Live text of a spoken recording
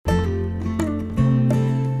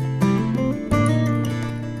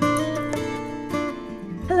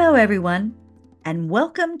everyone, and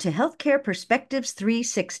welcome to Healthcare Perspectives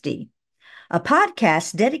 360, a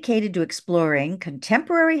podcast dedicated to exploring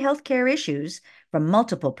contemporary healthcare issues from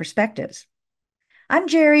multiple perspectives. I'm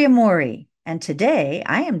Jerry Amori, and today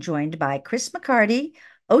I am joined by Chris McCarty,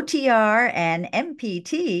 OTR and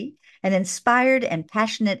MPT, an inspired and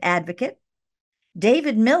passionate advocate,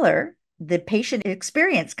 David Miller, the patient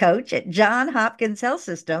experience coach at Johns Hopkins Health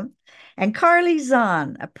System, and Carly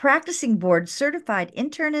Zahn, a practicing board certified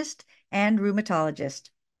internist and rheumatologist.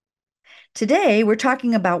 Today, we're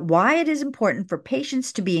talking about why it is important for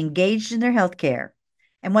patients to be engaged in their healthcare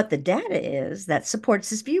and what the data is that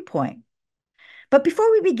supports this viewpoint. But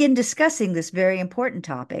before we begin discussing this very important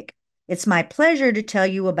topic, it's my pleasure to tell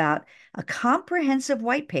you about a comprehensive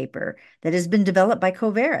white paper that has been developed by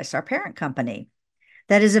Coverys, our parent company,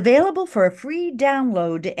 that is available for a free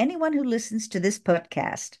download to anyone who listens to this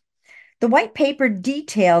podcast. The white paper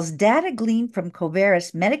details data gleaned from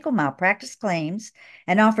Coverys medical malpractice claims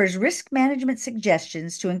and offers risk management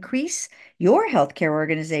suggestions to increase your healthcare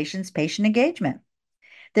organization's patient engagement.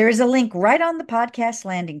 There is a link right on the podcast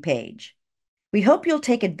landing page. We hope you'll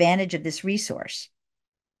take advantage of this resource.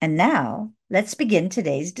 And now, let's begin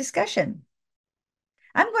today's discussion.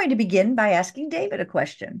 I'm going to begin by asking David a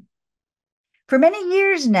question. For many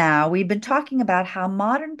years now, we've been talking about how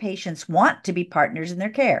modern patients want to be partners in their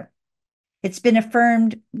care. It's been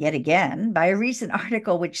affirmed yet again by a recent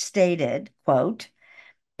article which stated, quote,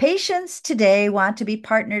 "Patients today want to be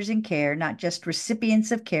partners in care, not just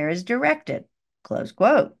recipients of care as directed," close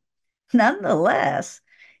quote. Nonetheless,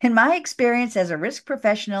 in my experience as a risk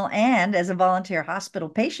professional and as a volunteer hospital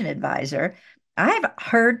patient advisor, I've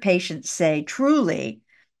heard patients say, truly,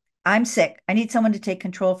 "I'm sick. I need someone to take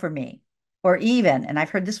control for me." Or even, and I've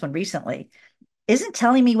heard this one recently, "Isn't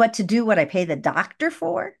telling me what to do what I pay the doctor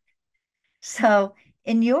for?" So,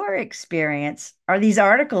 in your experience, are these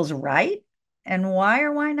articles right? And why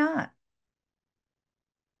or why not?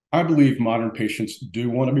 I believe modern patients do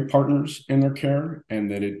want to be partners in their care and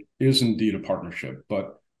that it is indeed a partnership.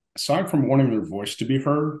 But aside from wanting their voice to be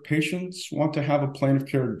heard, patients want to have a plan of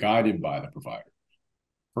care guided by the provider.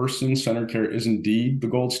 Person-centered care is indeed the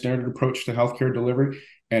gold standard approach to healthcare delivery,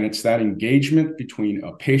 and it's that engagement between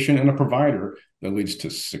a patient and a provider that leads to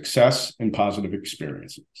success and positive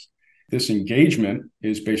experiences. This engagement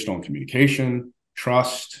is based on communication,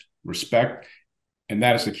 trust, respect, and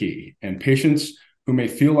that is the key. And patients who may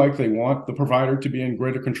feel like they want the provider to be in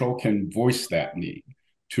greater control can voice that need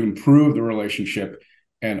to improve the relationship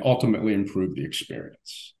and ultimately improve the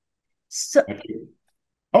experience. So,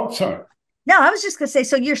 Oh, sorry. no, I was just going to say,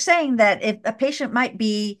 so you're saying that if a patient might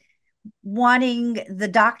be wanting the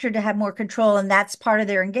doctor to have more control, and that's part of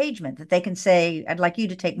their engagement, that they can say, "I'd like you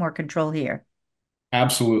to take more control here."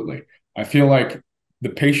 Absolutely. I feel like the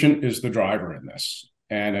patient is the driver in this.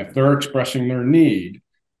 And if they're expressing their need,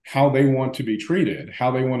 how they want to be treated,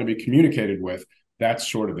 how they want to be communicated with,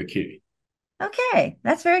 that's sort of the key. Okay,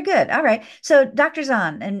 that's very good. All right. So, Dr.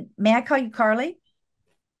 Zahn, and may I call you Carly?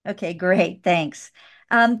 Okay, great. Thanks.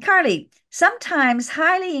 Carly, sometimes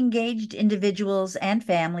highly engaged individuals and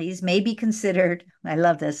families may be considered, I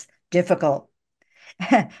love this, difficult.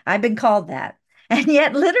 I've been called that. And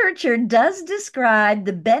yet, literature does describe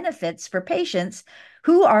the benefits for patients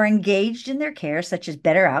who are engaged in their care, such as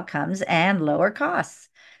better outcomes and lower costs.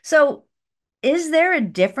 So, is there a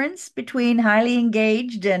difference between highly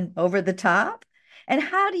engaged and over the top? And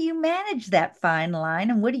how do you manage that fine line?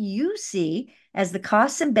 And what do you see as the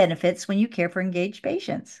costs and benefits when you care for engaged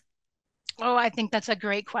patients? Oh, I think that's a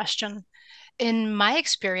great question. In my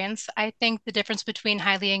experience, I think the difference between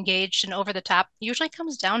highly engaged and over the top usually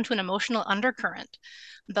comes down to an emotional undercurrent.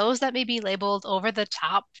 Those that may be labeled over the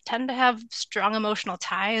top tend to have strong emotional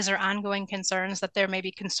ties or ongoing concerns that they're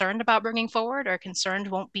maybe concerned about bringing forward or concerned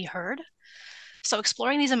won't be heard. So,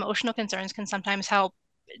 exploring these emotional concerns can sometimes help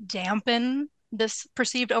dampen this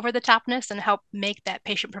perceived over the topness and help make that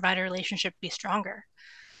patient provider relationship be stronger.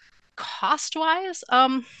 Cost wise,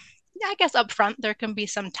 yeah, I guess upfront there can be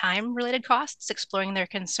some time related costs exploring their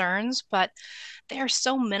concerns, but they are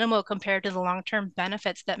so minimal compared to the long term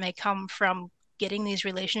benefits that may come from getting these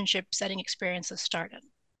relationship setting experiences started.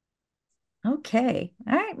 Okay.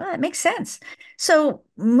 All right. Well, that makes sense. So,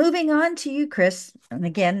 moving on to you, Chris. And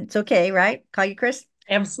again, it's okay, right? Call you Chris?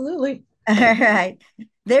 Absolutely. All right.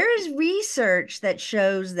 There is research that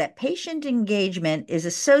shows that patient engagement is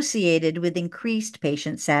associated with increased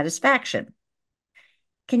patient satisfaction.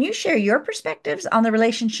 Can you share your perspectives on the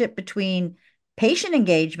relationship between patient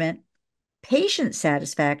engagement, patient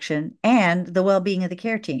satisfaction, and the well-being of the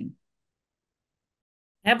care team?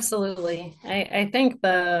 Absolutely. I think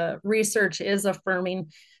the research is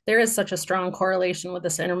affirming there is such a strong correlation with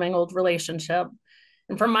this intermingled relationship.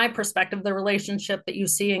 And from my perspective, the relationship that you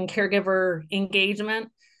see in caregiver engagement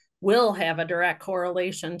will have a direct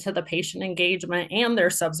correlation to the patient engagement and their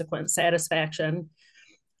subsequent satisfaction.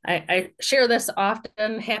 I share this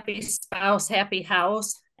often: happy spouse, happy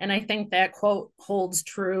house. And I think that quote holds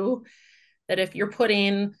true, that if you're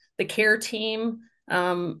putting the care team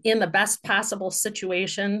in the best possible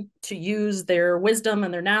situation to use their wisdom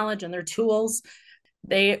and their knowledge and their tools,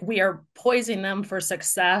 we are poising them for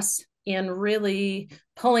success in really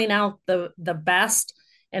pulling out the best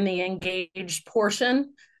and the engaged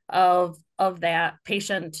portion of that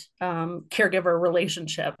patient caregiver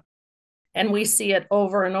relationship. And we see it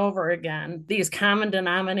over and over again, these common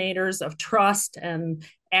denominators of trust and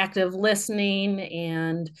active listening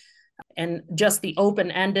and just the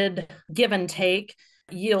open-ended give and take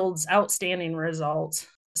yields outstanding results.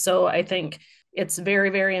 So I think it's very,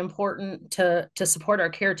 very important to support our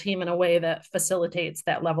care team in a way that facilitates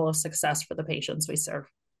that level of success for the patients we serve.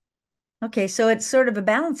 Okay, so it's sort of a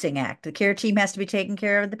balancing act. The care team has to be taken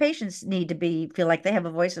care of. The patients need to feel like they have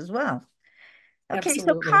a voice as well. Okay,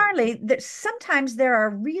 so Absolutely. Carly, sometimes there are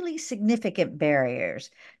really significant barriers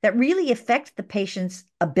that really affect the patient's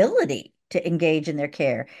ability to engage in their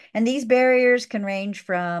care. And these barriers can range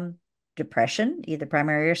from depression, either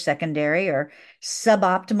primary or secondary, or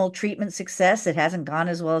suboptimal treatment success that hasn't gone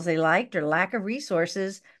as well as they liked, or lack of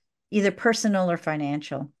resources, either personal or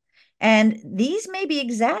financial. And these may be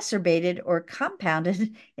exacerbated or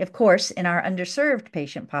compounded, of course, in our underserved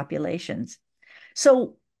patient populations.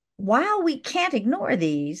 So, while we can't ignore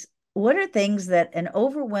these, what are things that an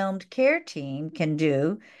overwhelmed care team can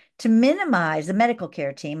do to minimize the medical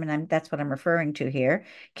care team, and that's what I'm referring to here,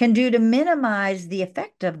 can do to minimize the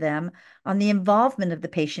effect of them on the involvement of the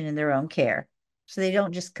patient in their own care so they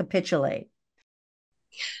don't just capitulate?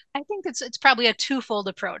 I think it's probably a twofold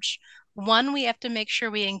approach. One, we have to make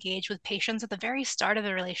sure we engage with patients at the very start of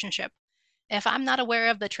the relationship. If I'm not aware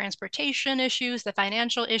of the transportation issues, the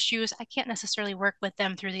financial issues, I can't necessarily work with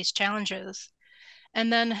them through these challenges.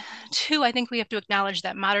 And then, two, I think we have to acknowledge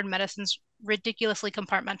that modern medicine's ridiculously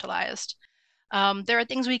compartmentalized. There are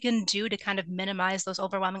things we can do to kind of minimize those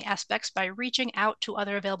overwhelming aspects by reaching out to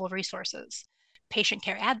other available resources: patient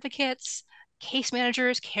care advocates, case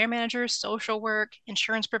managers, care managers, social work,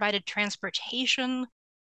 insurance provided transportation.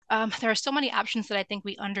 There are so many options that I think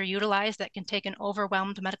we underutilize that can take an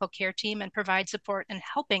overwhelmed medical care team and provide support in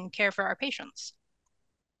helping care for our patients.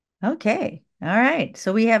 Okay. All right.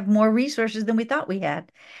 So we have more resources than we thought we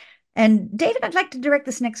had. And David, I'd like to direct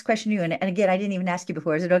this next question to you. And again, I didn't even ask you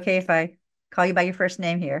before. Is it okay if I call you by your first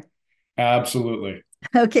name here? Absolutely.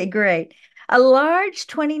 Okay, great. A large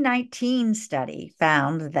 2019 study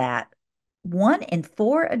found that 1 in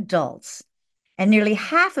 4 adults and nearly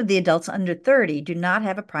half of the adults under 30 do not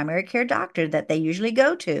have a primary care doctor that they usually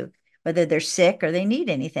go to, whether they're sick or they need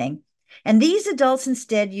anything. And these adults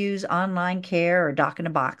instead use online care or doc in a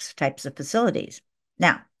box types of facilities.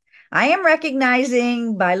 Now, I am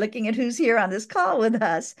recognizing by looking at who's here on this call with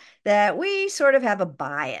us that we sort of have a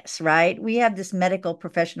bias, right? We have this medical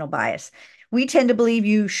professional bias. We tend to believe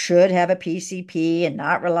you should have a PCP and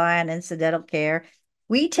not rely on incidental care.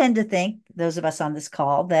 We tend to think, those of us on this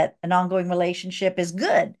call, that an ongoing relationship is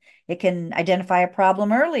good. It can identify a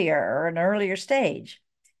problem earlier or an earlier stage.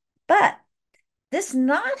 But this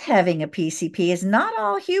not having a PCP is not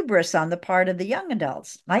all hubris on the part of the young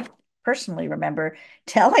adults. I personally remember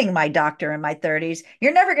telling my doctor in my 30s,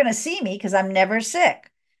 "You're never going to see me because I'm never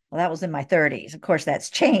sick." Well, that was in my 30s. Of course, that's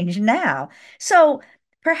changed now. So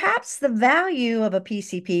perhaps the value of a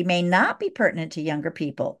PCP may not be pertinent to younger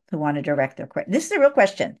people who want to direct their question. This is a real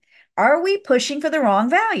question. Are we pushing for the wrong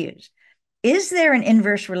values? Is there an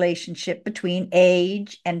inverse relationship between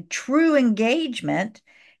age and true engagement?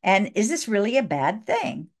 And is this really a bad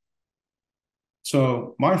thing?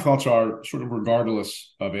 So my thoughts are sort of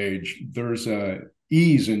regardless of age, there's a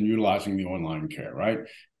ease in utilizing the online care, right?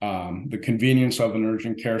 The convenience of an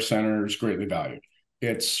urgent care center is greatly valued.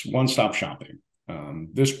 It's one-stop shopping.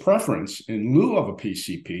 This preference in lieu of a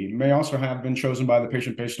PCP may also have been chosen by the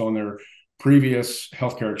patient based on their previous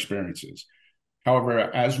healthcare experiences. However,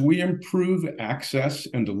 as we improve access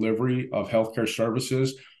and delivery of healthcare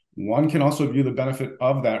services, one can also view the benefit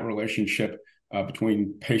of that relationship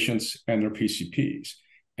between patients and their PCPs.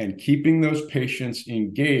 And keeping those patients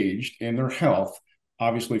engaged in their health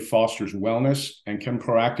obviously fosters wellness and can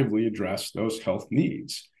proactively address those health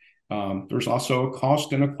needs. There's also a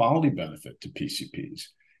cost and a quality benefit to PCPs.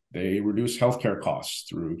 They reduce healthcare costs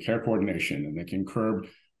through care coordination, and they can curb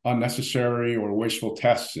unnecessary or wasteful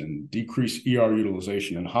tests and decrease ER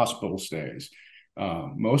utilization and hospital stays.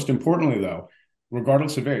 Most importantly, though,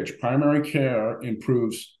 regardless of age, primary care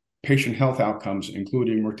improves patient health outcomes,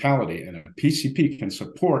 including mortality, and a PCP can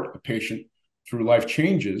support a patient through life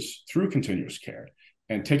changes through continuous care.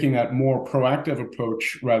 And taking that more proactive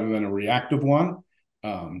approach rather than a reactive one,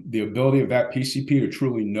 the ability of that PCP to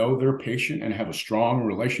truly know their patient and have a strong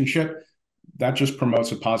relationship, that just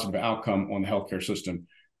promotes a positive outcome on the healthcare system,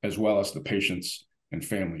 as well as the patients and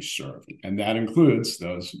families served. And that includes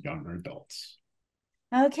those younger adults.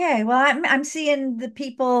 Okay, well, I'm seeing the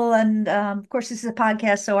people, and of course, this is a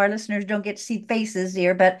podcast, so our listeners don't get to see faces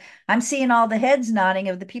here, but I'm seeing all the heads nodding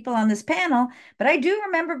of the people on this panel. But I do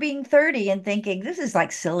remember being 30 and thinking, this is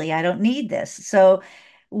like silly. I don't need this. So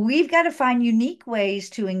we've got to find unique ways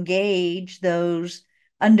to engage those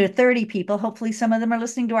under 30 people. Hopefully, some of them are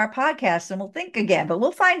listening to our podcast and will think again, but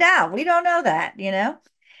we'll find out. We don't know that, you know?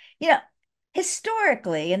 You know,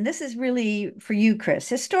 historically, and this is really for you, Chris,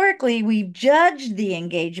 historically, we've judged the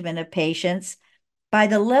engagement of patients by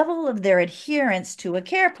the level of their adherence to a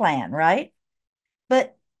care plan, right?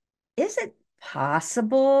 But is it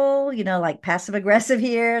possible, like passive aggressive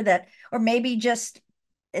here, that, or maybe just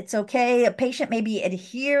it's okay, a patient may be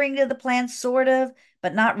adhering to the plan, sort of,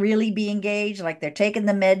 but not really be engaged, like they're taking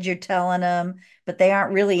the meds you're telling them, but they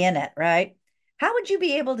aren't really in it, right? How would you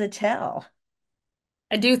be able to tell?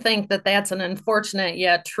 I do think that that's an unfortunate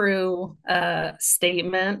yet true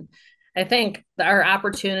statement. I think our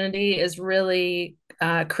opportunity is really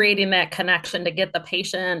creating that connection to get the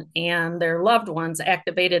patient and their loved ones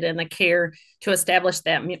activated in the care to establish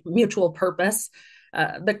that mutual purpose.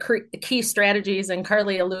 The key strategies, and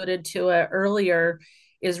Carly alluded to it earlier,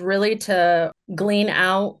 is really to glean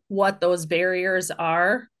out what those barriers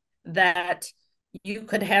are that you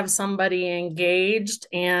could have somebody engaged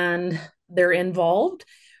and they're involved,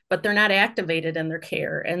 but they're not activated in their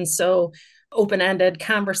care. And so open-ended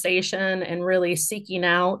conversation and really seeking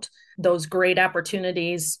out those great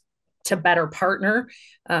opportunities to better partner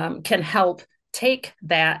can help take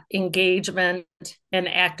that engagement and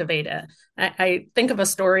activate it. I think of a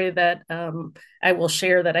story that I will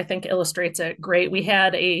share that I think illustrates it great. We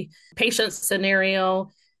had a patient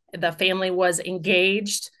scenario. The family was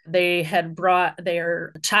engaged. They had brought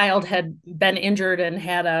their child had been injured and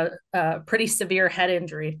had a pretty severe head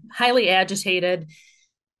injury, highly agitated,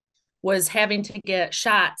 was having to get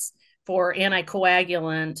shots for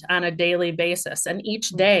anticoagulant on a daily basis. And each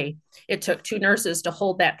day it took 2 nurses to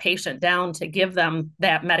hold that patient down to give them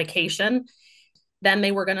that medication. Then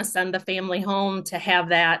they were going to send the family home to have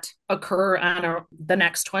that occur on the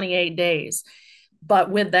next 28 days. But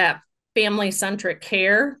with that family-centric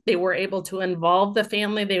care, they were able to involve the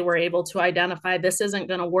family. They were able to identify this isn't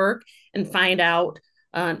going to work and find out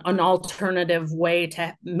an alternative way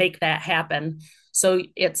to make that happen. So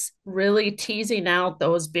it's really teasing out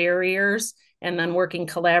those barriers and then working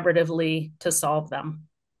collaboratively to solve them.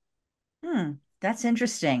 That's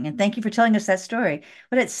interesting. And thank you for telling us that story.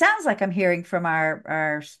 What it sounds like I'm hearing from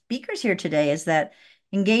our speakers here today is that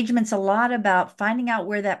engagement's a lot about finding out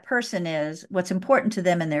where that person is, what's important to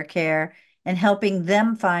them in their care, and helping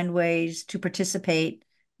them find ways to participate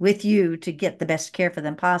with you to get the best care for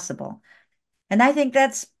them possible. And I think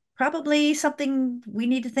that's probably something we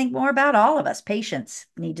need to think more about. All of us patients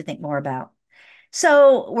need to think more about.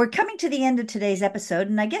 So we're coming to the end of today's episode,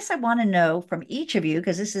 and I guess I want to know from each of you,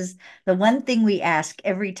 because this is the one thing we ask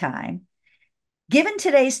every time. Given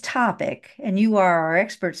today's topic, and you are our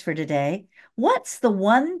experts for today, what's the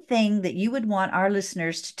one thing that you would want our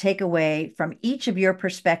listeners to take away from each of your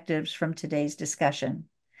perspectives from today's discussion?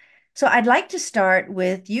 So I'd like to start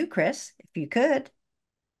with you, Chris, if you could.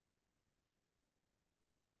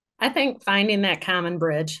 I think finding that common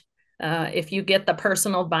bridge. If you get the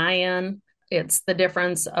personal buy-in, it's the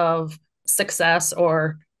difference of success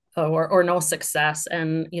or no success.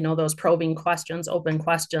 And, those probing questions, open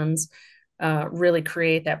questions, really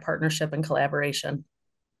create that partnership and collaboration.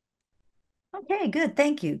 Okay, good.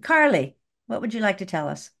 Thank you. Carly, what would you like to tell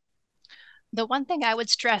us? The one thing I would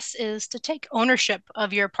stress is to take ownership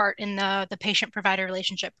of your part in the patient-provider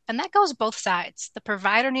relationship. And that goes both sides. The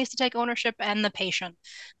provider needs to take ownership and the patient.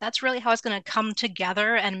 That's really how it's going to come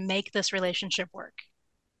together and make this relationship work.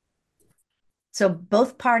 So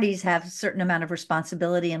both parties have a certain amount of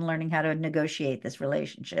responsibility in learning how to negotiate this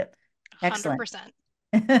relationship. Excellent.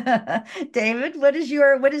 100%. David, what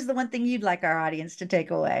is the one thing you'd like our audience to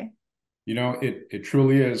take away? It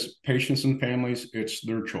truly is patients and families. It's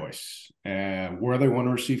their choice and where they want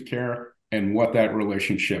to receive care and what that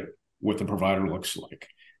relationship with the provider looks like.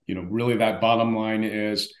 Really that bottom line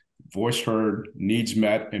is voice heard, needs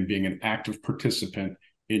met, and being an active participant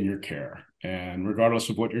in your care. And regardless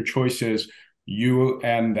of what your choice is, you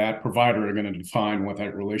and that provider are going to define what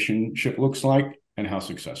that relationship looks like and how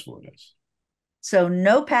successful it is. So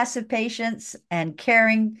no passive patients and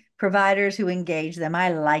caring providers who engage them. I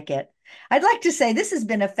like it. I'd like to say this has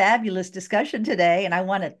been a fabulous discussion today, and I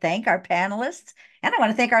want to thank our panelists, and I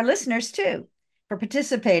want to thank our listeners too for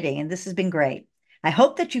participating, and this has been great. I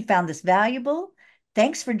hope that you found this valuable.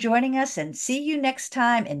 Thanks for joining us, and see you next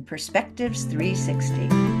time in Perspectives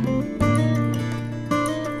 360.